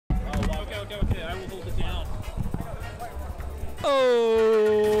Okay, I will hold it down.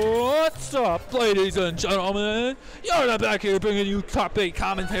 Oh, what's up, ladies and gentlemen? You're back here bringing you top 8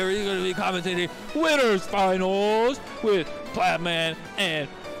 commentary. You're going to be commentating winners finals with Pladman and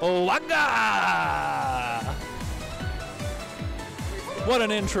WaGa. What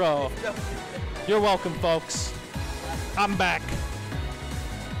an intro. You're welcome, folks. I'm back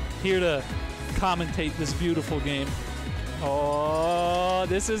here to commentate this beautiful game. Oh,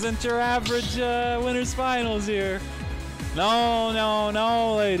 this isn't your average winners finals here. No, no,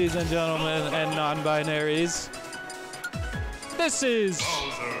 no, ladies and gentlemen and non-binaries. This is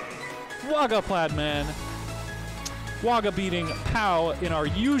WaGa Pladman. WaGa beating POW in our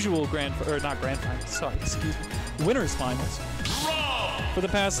usual winners finals. For the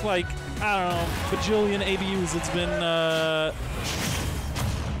past, like, I don't know, bajillion ABUs, it's been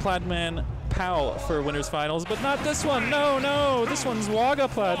Pladman POW for winners finals, but not this one. No, no, this one's WaGa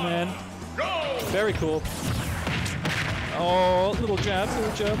Pladman. Very cool. Oh, little jab,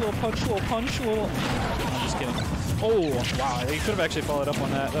 little punch, little... I'm just kidding. Oh, wow, he could have actually followed up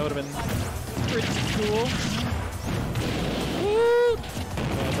on that. That would have been pretty cool. Woo! Oh,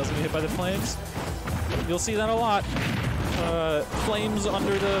 doesn't get hit by the flames. You'll see that a lot. Flames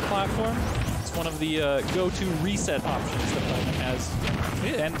under the platform. It's one of the go-to reset options that Pladman has.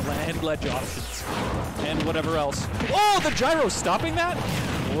 And ledge options. And whatever else. Oh, the gyro stopping that?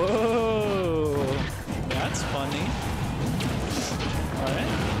 Whoa. That's funny.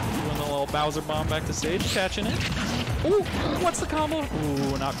 Alright, doing the little Bowser bomb back to stage, catching it. Ooh, what's the combo?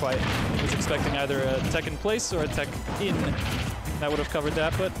 Ooh, not quite. I was expecting either a tech in place or a tech in. That would have covered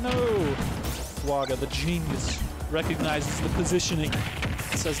that, but no. WaGa, the genius, recognizes the positioning.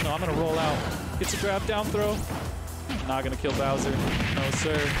 Says, no, I'm gonna roll out. Gets a grab down throw. Not gonna kill Bowser. No,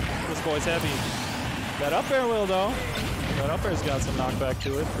 sir. This boy's heavy. That up air will, though. That up air's got some knockback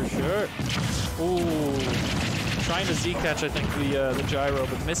to it, for sure. Ooh. Trying to Z-catch, I think, the gyro,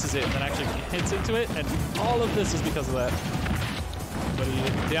 but misses it and then actually hits into it, and all of this is because of that. But he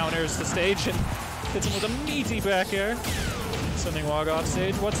down airs the stage and hits him with a meaty back air, sending WaGa off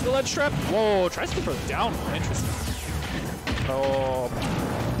stage. What's the ledge trap? Whoa, tries to throw down. Interesting. Oh,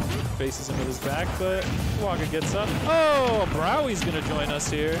 faces him with his back, but WaGa gets up. Oh, Browie's gonna join us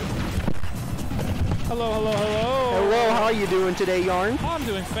here. Hello, hello, hello. Hello, how are you doing today, Yarn? I'm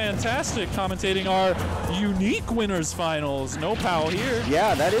doing fantastic, commentating our unique winners finals. No POW here.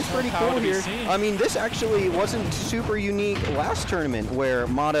 Yeah, that is pretty cool here. Seen. I mean, this actually wasn't super unique last tournament where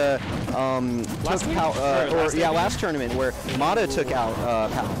Mata took POW, last tournament where Mata took out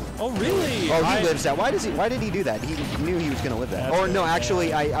POW. Oh, really? Oh, he lives that. Why did he do that? He knew he was going to live that. Or no,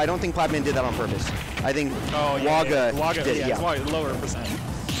 actually, I don't think Pladman did that on purpose. I think WaGa did it. Yeah, it's lower percent.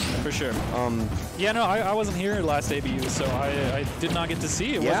 For sure. Yeah, no, I wasn't here last ABU, so I did not get to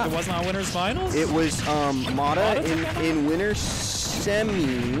see it. It was not winners finals? It was Mata in winners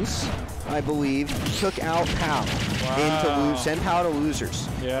semis, I believe, took out POW. Wow. Sent POW to losers.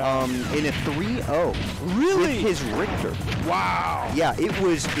 Yeah. In a 3-0. Really? With his Richter. Wow. Yeah, it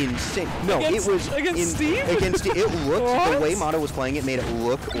was insane. No, against, it was against Steve? Against Steve. It looked the way Mata was playing it made it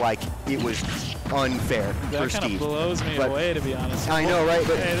look like it was unfair for Steve. That kind of blows me away, to be honest. I know, right?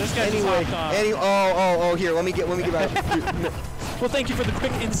 But hey, this guy anyway, here, let me get back. Well, thank you for the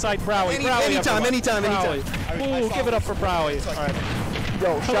quick insight, Browie. Anytime. Ooh, give it up for Browie. All right.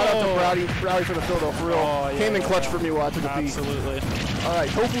 Yo, shout out to Brownie for the fill though, for real. Oh, yeah, came in clutch for me while I took a peek. Absolutely. All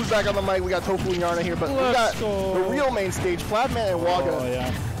right, Tofu's back on the mic. We got Tofu and Yarna here, but we got the real main stage, Pladman and WaGa. Oh,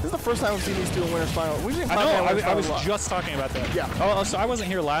 yeah. This is the first time we've seen these two in winners final. We've seen Pladman I know, in I was a lot. just talking about that. Yeah. Oh, so I wasn't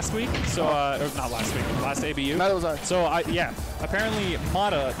here last week, so, or not last week, last ABU. Neither was I. So, apparently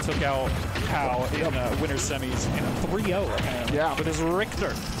Mata took out POW in winners semis in a 3-0, apparently. Yeah. With his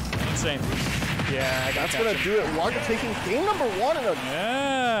Richter. Insane. Yeah, that's going to do it. WaGa taking game number 1 in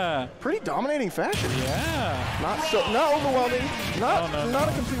a pretty dominating fashion. Yeah. Not overwhelming, not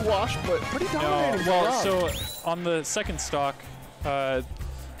a complete wash, but pretty dominating. No. Well, so on the second stock, I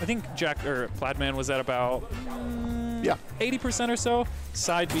think Pladman was at about 80% or so.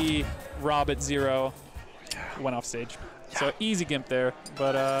 Side B, R.O.B at 0, went off stage. Yeah. So easy gimp there,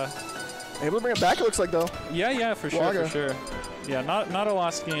 but able to bring it back, it looks like, though. Yeah, for sure, Yeah, not a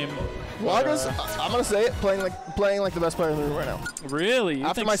lost game. WaGa's, I'm gonna say it, playing like the best player in the room right now. Really?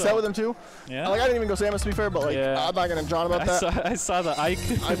 After my set with him too. Yeah. Like I didn't even go Samus to be fair, but like I'm not gonna John about that. I saw the Ike.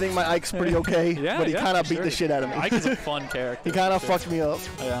 I think my Ike's pretty okay, but he kind of beat the shit out of me. Ike is a fun character. He kind of fucked me up.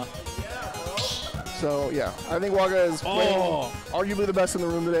 Yeah. So yeah, I think WaGa is playing arguably the best in the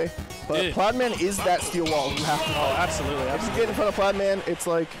room today. But Pladman is that steel wall. You have to. Oh, absolutely. If you get in front of Pladman, it's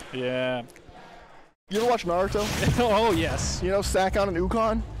like. Yeah. You ever watch Naruto? Oh yes. You know Sakon and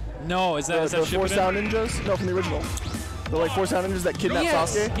Ukon? No, is that the 4 Sound Ninjas? No, from the original. The like 4 Sound Ninjas that kidnapped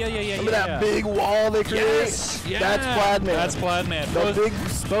Sasuke. Yeah. Remember that big wall they created? Yes. Yeah. That's Pladman. That's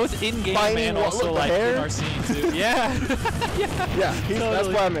Pladman. Both in-game and also like in our scene too. Yeah. Yeah, that's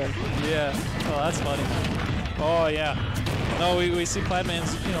Pladman. Yeah. Oh, that's funny. Oh yeah. No, we see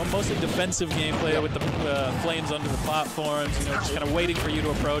Pladman's, mostly defensive gameplay with the flames under the platforms, just kind of waiting for you to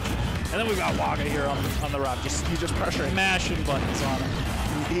approach. And then we've got WaGa here on the rock, he's just pressuring, mashing buttons on him.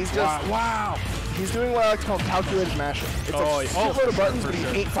 He's just wow. He's doing what I like to call calculated mashing. It's a shitload of buttons, but he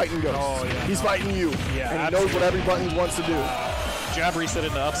ain't fighting ghosts. Oh, yeah. He's fighting you, yeah, and he knows what every button he wants to do. Jab reset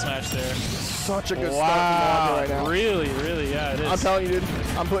into up smash there. Such a good start from WaGa right now. Really, yeah, it is. I'm telling you, dude,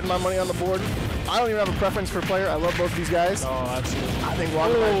 I'm putting my money on the board. I don't even have a preference for player. I love both these guys. Oh, absolutely. I think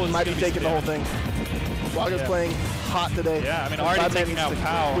WaGa might be taking the whole thing. WaGa's playing hot today. Yeah, I mean, already taking out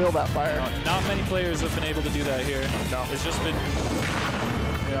Pow. Wheel that fire. Not many players have been able to do that here. No. It's just been,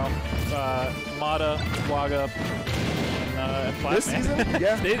 Mata, WaGa, and Pladman. This season?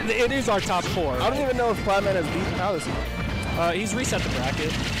 Yeah. It is our top 4. I don't even know if Pladman has beaten Pow this season. He's reset the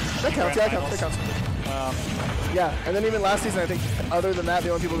bracket. That counts, that counts. Yeah, and then even last season, I think, other than that, the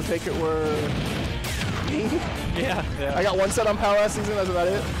only people to take it were me. Yeah. I got 1 set on Pow last season, that's about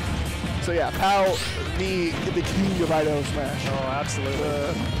it. So yeah, Pow, the king of Idaho Smash. Oh, absolutely.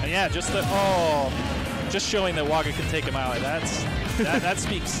 And yeah, just showing that WaGa can take him out. That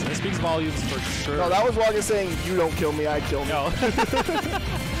speaks volumes for sure. No, that was WaGa saying, "You don't kill me, I kill me." No.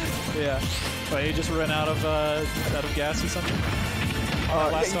 Yeah. But he just ran out of gas or something.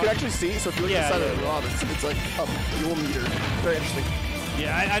 Yeah, you can actually see. So if you look inside of the ROB, it's like a fuel meter. Very interesting.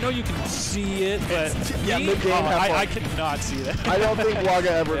 Yeah, I know you can see it, but mid-game, I cannot see that. I don't think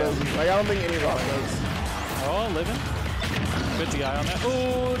WaGa ever does. Like, I don't think any ROB does. Oh, living. Good DI on that.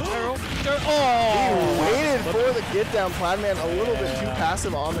 Oh, He waited for the get down. Pladman a little bit too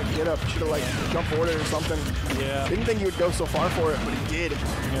passive on the get up. Should have like jump forward or something. Yeah. Didn't think he would go so far for it, but he did.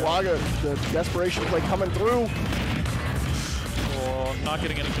 Yeah. WaGa, the desperation play coming through. Oh, not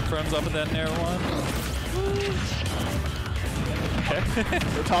getting any confirms up in that Nair one. Okay.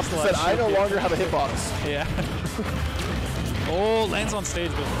 The top said, I no longer have a hitbox. Yeah. Oh, lands on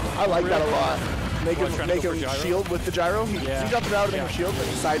stage, but I like that a lot. Make him shield with the gyro. He got the route to make him shield, but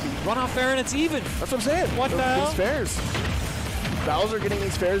he side beat. Run off fair and it's even. That's what I'm saying. What the hell? These fairs. Bowser getting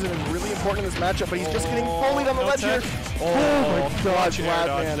these fairs and is really important in this matchup, but he's just getting fully on the ledge here. Oh my god,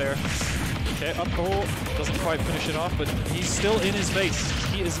 Pladman there. Okay, up hold. Doesn't quite finish it off, but he's still in his face.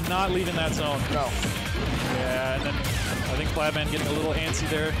 He is not leaving that zone. No. Yeah, and then I think Pladman getting a little antsy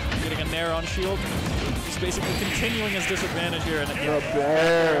there, getting a nair on shield. He's basically continuing his disadvantage here. And the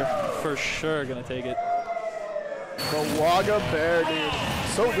bear. For sure gonna take it. The WaGa bear, dude.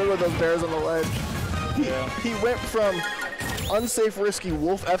 So good with those bears on the ledge. He went from unsafe, risky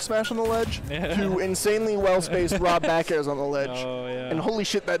wolf F smash on the ledge to insanely well-spaced ROB back airs on the ledge. Oh, yeah. And holy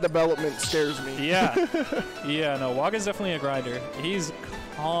shit, that development scares me. Yeah. Yeah, no, WaGa's definitely a grinder. He's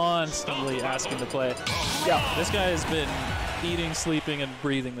constantly asking to play. Yeah. This guy has been eating, sleeping, and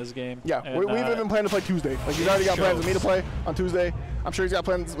breathing this game. Yeah, and, we've even planned to play Tuesday. Like, he's already got plans with me to play on Tuesday. I'm sure he's got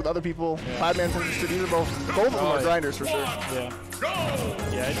plans with other people. Pladman's interested. These are both of them are grinders for sure. Yeah.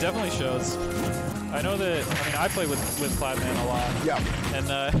 Yeah, it definitely shows. I know that, I play with Pladman a lot. Yeah. And,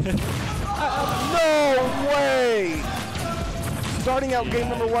 no way! Starting out game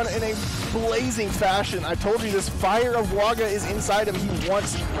number 1 in a blazing fashion. I told you this fire of WaGa is inside him. He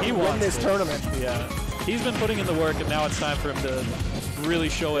wants to win this tournament. Yeah. He's been putting in the work, and now it's time for him to really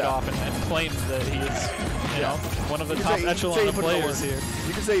show it off and claim that he is, you know, one of the top echelon of players here.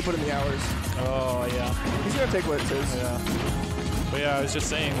 You can say he put in the hours. Oh, yeah. He's going to take what it is. Yeah. But yeah, I was just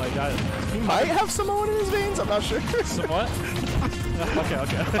saying, like, he might have Samoan in his veins. I'm not sure. Some what? Okay.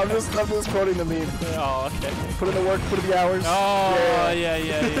 I'm just quoting the meme. Oh, okay. Put in the work, put in the hours. Oh, yeah.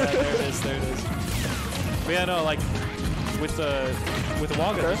 There it is. But yeah, no, like with the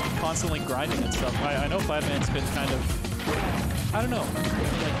WaGa, just constantly grinding and stuff. I know Pladman's been kind of, I don't know,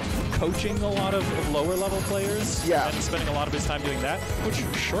 like coaching a lot of lower level players. Yeah. And spending a lot of his time doing that, which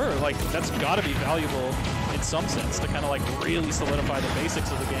sure, like that's got to be valuable in some sense to kind of like really solidify the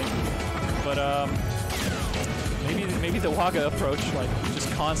basics of the game. But maybe the WaGa approach, like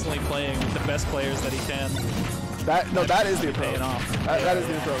just constantly playing with the best players that he can. That is the approach. Off. That is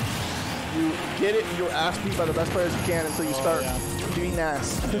the approach. You get it and you're ass beat by the best players you can until you start being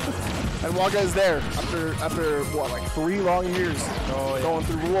ass. And WaGa is there after what, like 3 long years going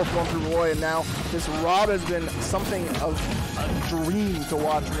through Wolf, going through Roy, and now this ROB has been something of a dream to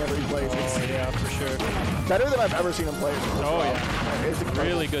watch whenever he plays. It's for sure. Better than I've ever seen him play. It's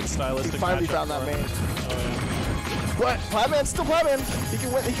really good stylistic. He finally found that main. But Pladman's still Pladman. He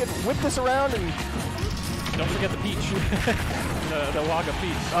can whip this around and. Don't forget the peach. the WaGa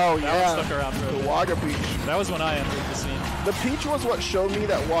peach. Oh, that yeah. one stuck around for a The bit. WaGa peach. That was when I entered the scene. The peach was what showed me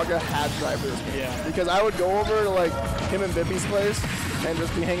that WaGa had drivers. Yeah. Because I would go over to like him and Bippy's place and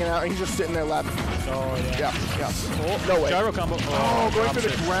just be hanging out, and he's just sitting there laughing. Oh, yeah. Yeah. Oh, No way. Gyro combo. Oh, going for the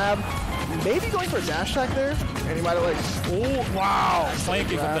dropship. grab. Maybe going for a dash attack there. And he might have like. Oh, wow.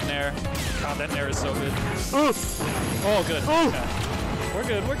 Flanking grab. with the nair. God, that nair is so good. Oof. Oh, good. Oof. Yeah. We're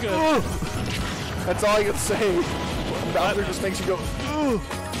good. We're good. Oof. That's all I can say. Bowser just makes you go. Ooh.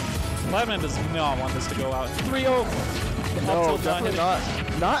 Pladman does not want this to go out. 3-0. No, definitely not.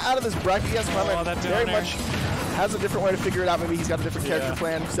 Not out of this bracket. Yes, Pladman that very down air. much has a different way to figure it out. Maybe he's got a different character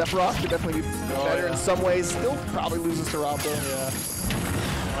plan. Sephiroth could definitely be better in some ways. Still probably loses to R.O.B. Yeah.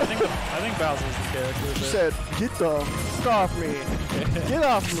 I think Bowser's the character. He But said, "Get the fuck off me! Get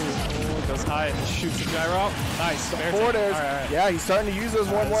off me!" oh, goes high and shoots a gyro. Nice. Fair Forward take. airs. All right. Yeah, he's starting to use those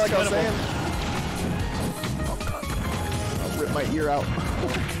more and more, like I was saying. Oh god! I'll rip my ear out.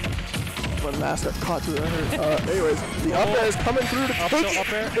 My mask got caught to the hurt. Anyways, the up air is coming through to take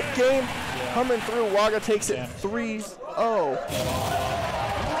up air. the game. Coming through, WaGa takes it Yeah. 3-0.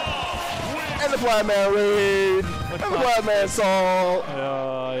 And the Pladman raid. And the Pladman salt.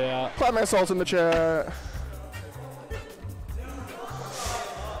 Oh, yeah. Pladman salt's in the chat.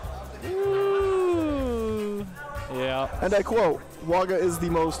 Ooh. Yeah. And I quote, WaGa is the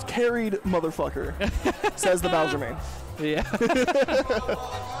most carried motherfucker, says the Bowser main. Yeah.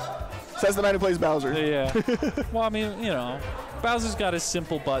 Says the man who plays Bowser. Yeah. Well, I mean, you know, Bowser's got his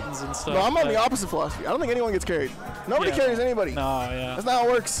simple buttons and stuff. No, I'm on the but- opposite philosophy. I don't think anyone gets carried. Nobody Yeah. carries anybody. No, yeah. That's not how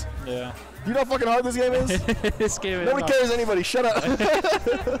it works. Yeah. You know how fucking hard this game is? This game is Nobody not- carries anybody. Shut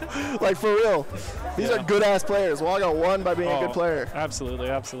up. Like, for real. These Yeah. are good-ass players. WaGa won by being a good player. Absolutely,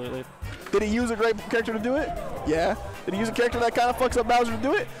 absolutely. Did he use a great character to do it? Yeah. Did he use a character that kind of fucks up Bowser to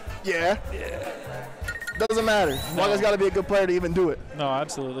do it? Yeah. Doesn't matter. WaGa's got to be a good player to even do it. No,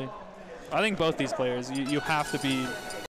 absolutely. I think both these players, you have to be